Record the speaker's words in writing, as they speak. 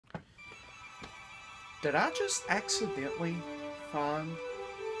Did I just accidentally find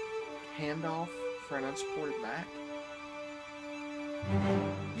Handoff for an unsupported Mac?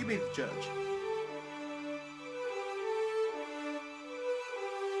 You be the judge.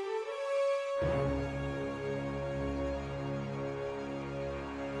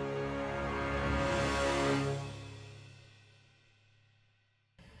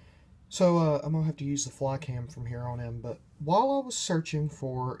 So, I'm going to have to use the fly cam from here on in, but while I was searching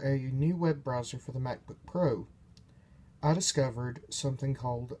for a new web browser for the MacBook Pro, I discovered something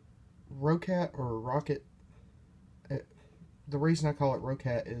called Roccat or Roccat. The reason I call it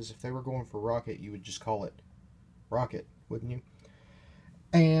Roccat is if they were going for Rocket, you would just call it Rocket, wouldn't you?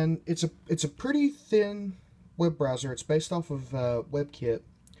 And it's a pretty thin web browser. It's based off of WebKit,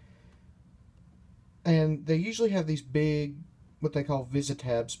 and they usually have these big, what they call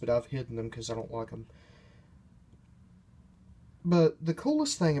VisiTabs, but I've hidden them because I don't like them. But the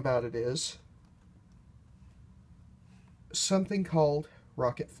coolest thing about it is something called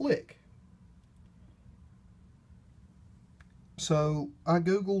Rocket Flick. So I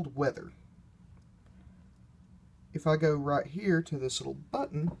googled weather. If I go right here to this little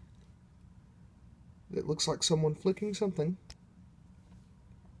button, it looks like someone flicking something.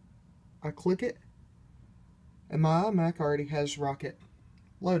 I click it, and my iMac already has Rocket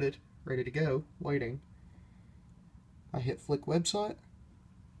loaded, ready to go, waiting. I hit Flick website.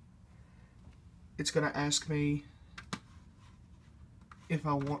 It's going to ask me if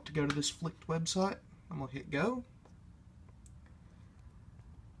I want to go to this Flicked website. I'm going to hit go.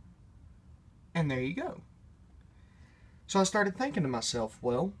 And there you go. So I started thinking to myself,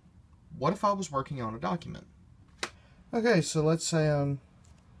 well, what if I was working on a document? Okay, so let's say I'm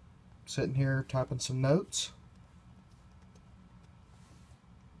sitting here typing some notes,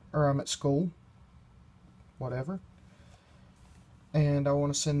 or I'm at school, whatever, and I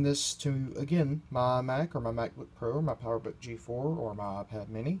want to send this to, again, my iMac or my MacBook Pro or my PowerBook G4 or my iPad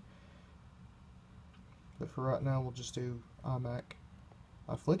mini. But for right now, we'll just do iMac.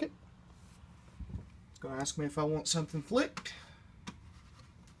 I flick it. It's going to ask me if I want something flicked.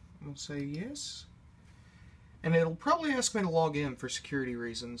 I'm going to say yes. And it'll probably ask me to log in for security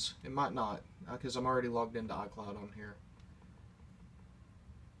reasons. It might not, because I'm already logged into iCloud on here.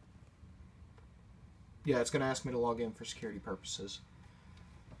 Yeah, it's going to ask me to log in for security purposes,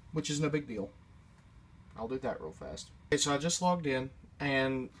 which is no big deal. I'll do that real fast. Okay, so I just logged in,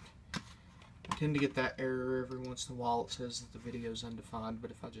 and I tend to get that error every once in a while. It says that the video is undefined, but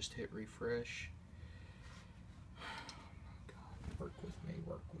if I just hit refresh... Oh my God, work with me,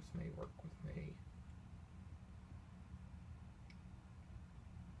 work with me, work with me.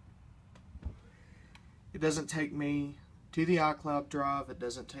 It doesn't take me to the iCloud drive, it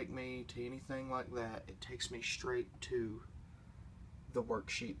doesn't take me to anything like that. It takes me straight to the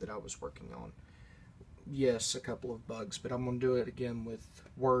worksheet that I was working on. Yes, a couple of bugs, but I'm going to do it again with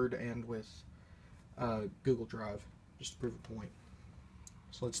Word and with Google Drive, just to prove a point.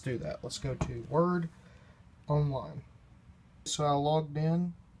 So let's do that. Let's go to Word Online. So I logged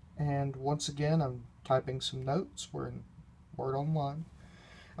in, and once again I'm typing some notes. We're in Word Online.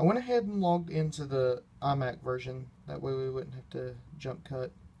 I went ahead and logged into the iMac version. That way we wouldn't have to jump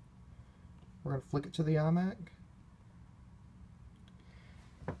cut. We're going to flick it to the iMac.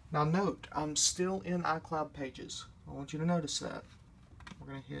 Now note, I'm still in iCloud Pages. I want you to notice that. We're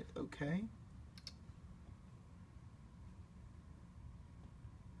going to hit OK.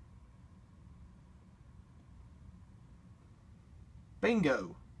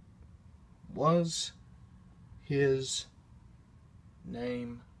 Bingo! Was his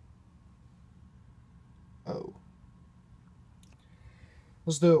name O?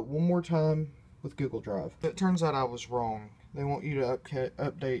 Let's do it one more time with Google Drive. It turns out I was wrong. They want you to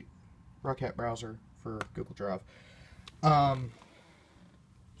update Roccat browser for Google Drive.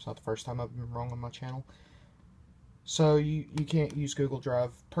 It's not the first time I've been wrong on my channel. So you can't use Google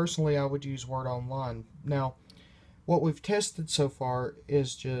Drive. Personally, I would use Word Online. Now, what we've tested so far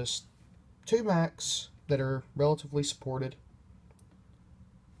is just 2 Macs that are relatively supported.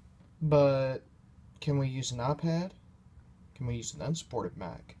 But can we use an iPad? Can we use an unsupported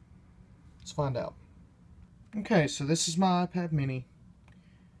Mac? Let's find out. Okay, so this is my iPad mini.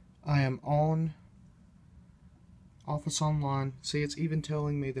 I am on Office Online. See, it's even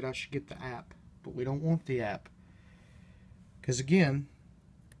telling me that I should get the app, but we don't want the app. Because again,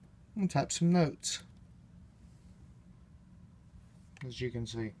 I'm going to type some notes. As you can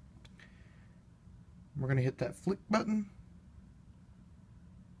see. We're going to hit that flick button.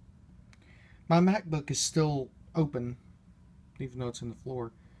 My MacBook is still open, even though it's in the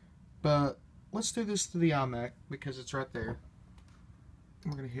floor. But let's do this to the iMac because it's right there.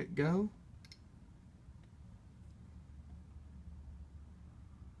 We're going to hit go.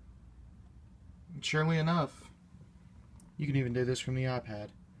 surely enough, you can even do this from the iPad.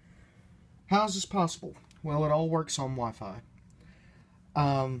 How is this possible? Well, it all works on Wi-Fi.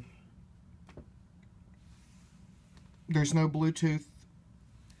 There's no Bluetooth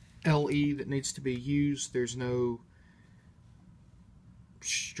LE that needs to be used. There's no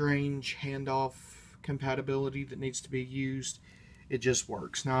strange handoff compatibility that needs to be used. It just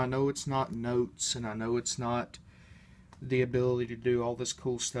works. Now, I know it's not notes, and I know it's not the ability to do all this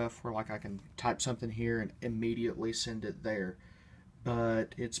cool stuff where, like, I can type something here and immediately send it there.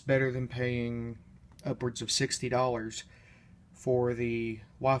 But it's better than paying upwards of $60 for the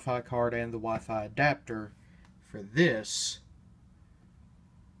Wi-Fi card and the Wi-Fi adapter for this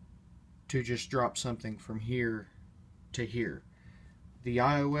to just drop something from here to here. The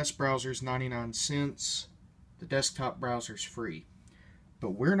iOS browser is 99 cents. The desktop browser is free.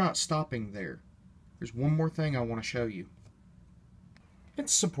 But we're not stopping there. There's one more thing I want to show you.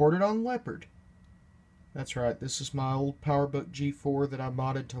 It's supported on Leopard. That's right, this is my old PowerBook G4 that I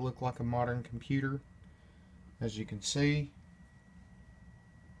modded to look like a modern computer. As you can see,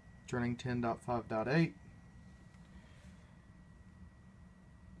 it's running 10.5.8.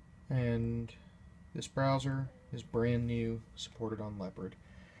 And this browser is brand new, supported on Leopard.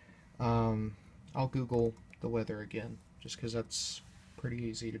 I'll Google the weather again, just because that's pretty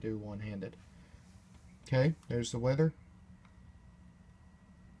easy to do one-handed. Okay, there's the weather.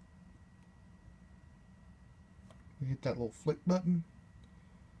 We hit that little flick button.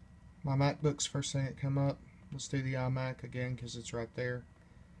 My MacBook's first thing that come up. Let's do the iMac again because it's right there.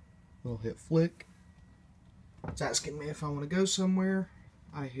 We'll hit flick. It's asking me if I want to go somewhere.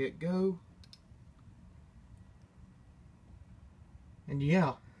 I hit go. And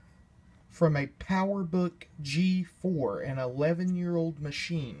yeah, from a PowerBook G4, an 11-year-old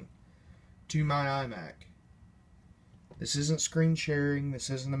machine, to my iMac. This isn't screen sharing. This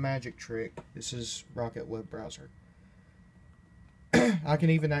isn't a magic trick. This is Roccat web browser. I can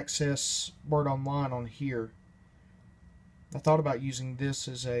even access Word Online on here. I thought about using this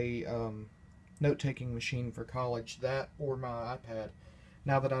as a note-taking machine for college, that or my iPad.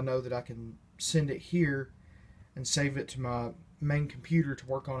 Now that I know that I can send it here and save it to my main computer to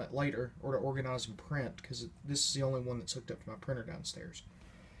work on it later, or to organize and print, because this is the only one that's hooked up to my printer downstairs.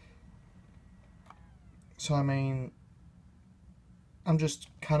 So, I mean, I'm just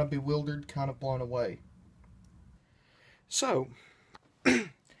kind of bewildered, kind of blown away. So,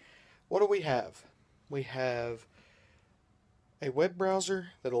 what do we have? We have a web browser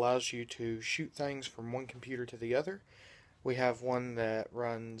that allows you to shoot things from one computer to the other. We have one that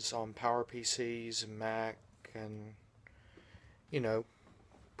runs on PowerPCs and Mac and, you know,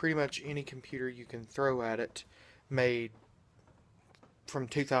 pretty much any computer you can throw at it, made from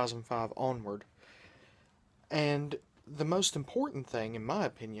 2005 onward. And the most important thing, in my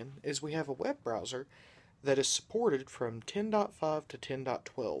opinion, is we have a web browser that is supported from 10.5 to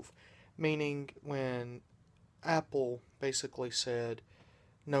 10.12, meaning when Apple basically said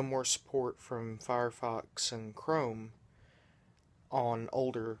no more support from Firefox and Chrome on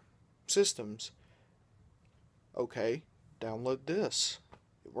older systems, okay, download this.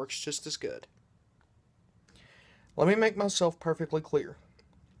 It works just as good. Let me make myself perfectly clear.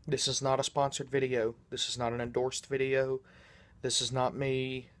 This is not a sponsored video. This is not an endorsed video. This is not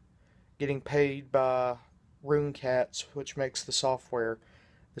me getting paid by Roccat, which makes the software.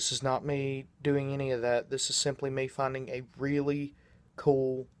 This is not me doing any of that. This is simply me finding a really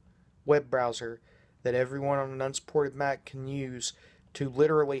cool web browser that everyone on an unsupported Mac can use to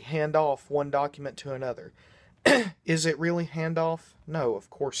literally hand off one document to another. Is it really handoff? No,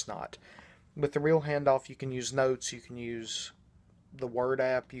 of course not. With the real handoff, you can use notes, you can use the Word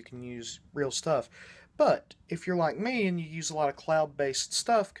app, you can use real stuff. But if you're like me and you use a lot of cloud-based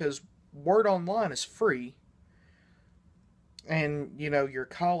stuff, because Word Online is free, and you know your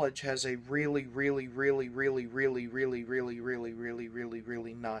college has a really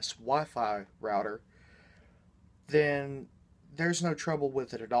nice Wi-Fi router, then there's no trouble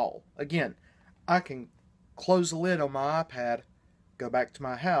with it at all. Again, I can close the lid on my iPad, go back to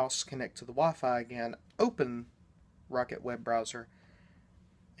my house, connect to the Wi-Fi again, open Roccat web browser,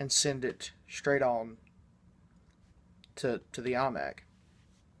 and send it straight on to the iMac.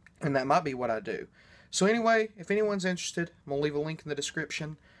 And that might be what I do. So anyway, if anyone's interested, I'm going to leave a link in the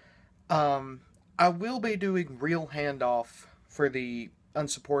description. I will be doing real handoff for the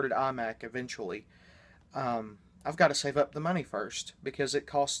unsupported iMac eventually. I've got to save up the money first, because it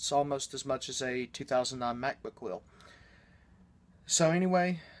costs almost as much as a 2009 MacBook will. So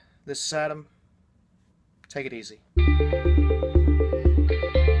anyway, this is Adam. Take it easy.